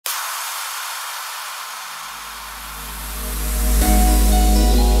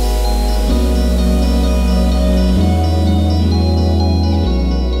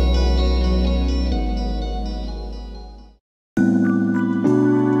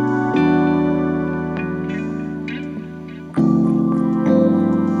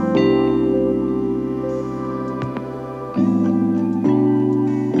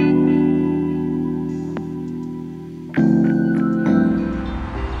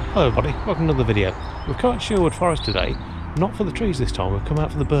Hello everybody, welcome to another video. We've come out to Sherwood Forest today, not for the trees this time, we've come out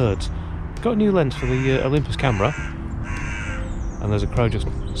for the birds. Got a new lens for the Olympus camera, and there's a crow just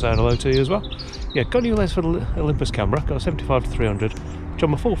saying hello to you as well. Yeah, got a new lens for the Olympus camera, got a 75-300, which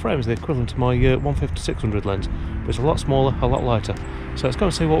on my full frame is the equivalent to my 150-600 lens, but it's a lot smaller, a lot lighter. So let's go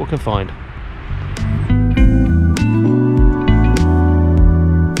and see what we can find.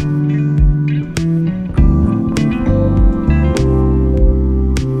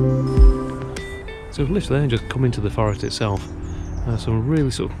 So we've literally just come into the forest itself. Some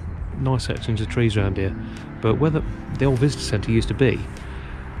really sort of nice sections of trees around here, but where the old visitor centre used to be,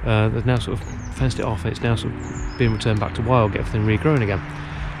 they've now sort of fenced it off and it's now sort of being returned back to wild, get everything regrowing again.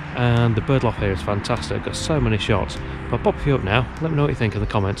 And the bird life here is fantastic, got so many shots. But I'll pop a few up now, let me know what you think in the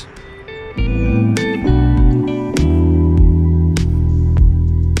comments.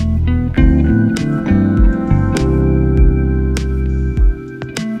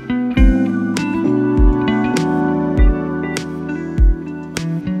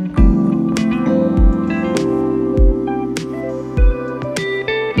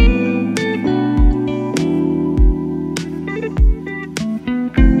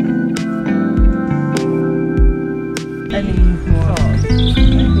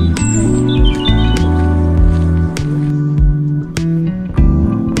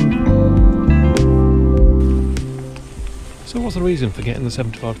 So what's the reason for getting the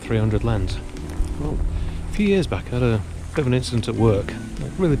 75-300 lens? Well, a few years back I had a bit of an incident at work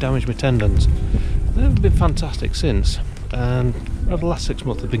that really damaged my tendons. They haven't been fantastic since, and over the last 6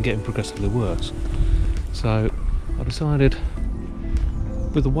 months they've been getting progressively worse. So I decided,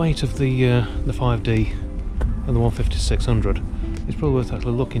 with the weight of the 5D and the 150-600, it's probably worth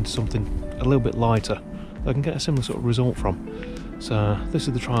actually looking into something a little bit lighter that I can get a similar sort of result from. So this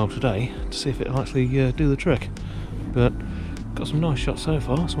is the trial today to see if it'll actually do the trick. But got some nice shots so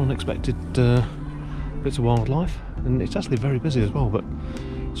far, some unexpected bits of wildlife, and it's actually very busy as well, but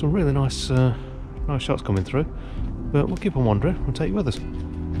some really nice nice shots coming through. But we'll keep on wandering, we'll take you with us.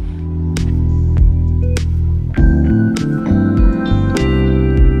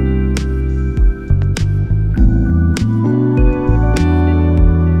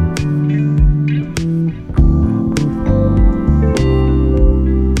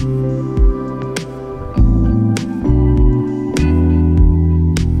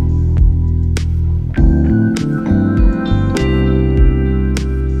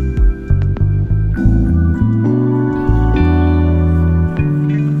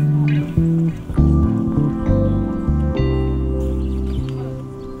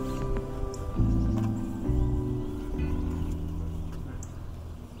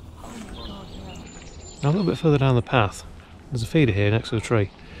 Now a little bit further down the path, there's a feeder here next to the tree,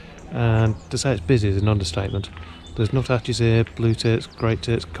 and to say it's busy is an understatement. There's nuthatches here, blue tits, great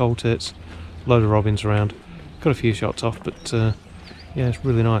tits, coal tits, load of robins around. Got a few shots off, but yeah, it's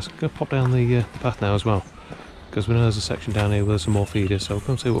really nice. I'm going to pop down the path now as well, because we know there's a section down here where there's some more feeders, so we'll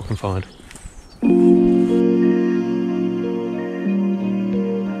come see what we can find.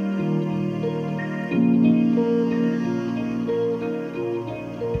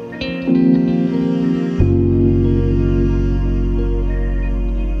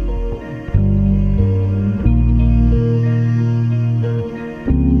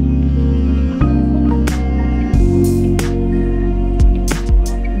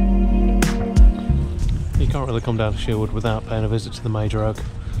 Really come down to Sherwood without paying a visit to the major oak.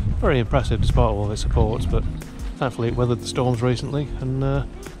 Very impressive despite all of its supports, but thankfully it weathered the storms recently and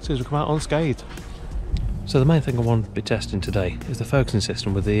seems to come out unscathed. So the main thing I want to be testing today is the focusing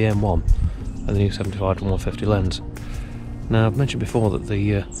system with the E-M1 and the new 75-150 lens. Now I've mentioned before that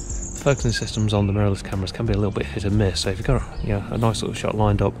the focusing systems on the mirrorless cameras can be a little bit hit and miss, so if you've got a nice little shot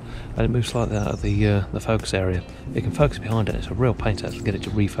lined up and it moves slightly out of the focus area, it can focus behind it. It's a real pain to actually get it to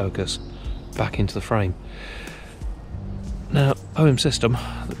refocus back into the frame. Now, OM System,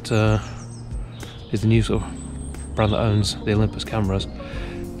 that is the new sort of brand that owns the Olympus cameras,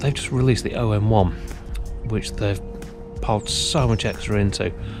 they've just released the OM1, which they've piled so much extra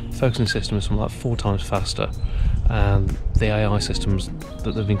into. The focusing system is something like 4 times faster, and the AI systems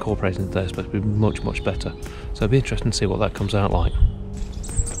that they've incorporated into there are supposed to be much, much better. So it'll be interesting to see what that comes out like.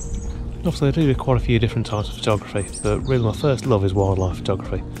 Obviously I do quite a few different types of photography, but really my first love is wildlife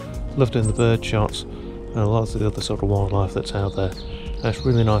photography. Love doing the bird shots and a lot of the other sort of wildlife that's out there. And it's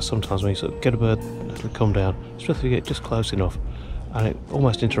really nice sometimes when you sort of get a bird actually come down, especially if you get just close enough and it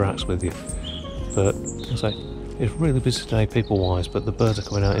almost interacts with you. But as I say, it's really busy today people wise, but the birds are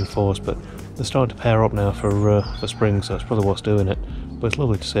coming out in force, but they're starting to pair up now for spring, so it's probably what's doing it. But it's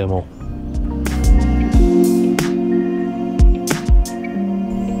lovely to see them all.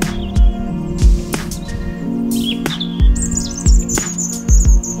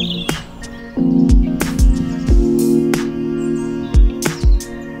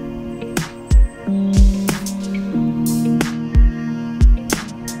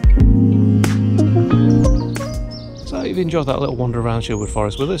 you've enjoyed that little wander around Sherwood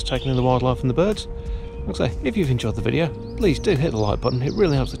Forest with us, taking in the wildlife and the birds. Like I say, if you've enjoyed the video, please do hit the like button, it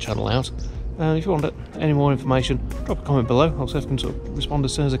really helps the channel out. And if you want any more information, drop a comment below, I'll see if I can sort of respond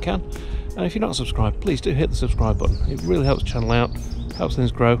as soon as I can. And if you're not subscribed, please do hit the subscribe button, it really helps the channel out, helps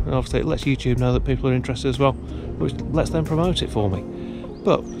things grow, and obviously it lets YouTube know that people are interested as well, which lets them promote it for me.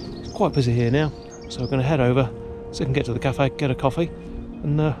 But it's quite busy here now, so we're going to head over so I can get to the cafe, get a coffee,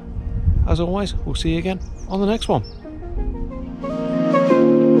 and as always, we'll see you again on the next one.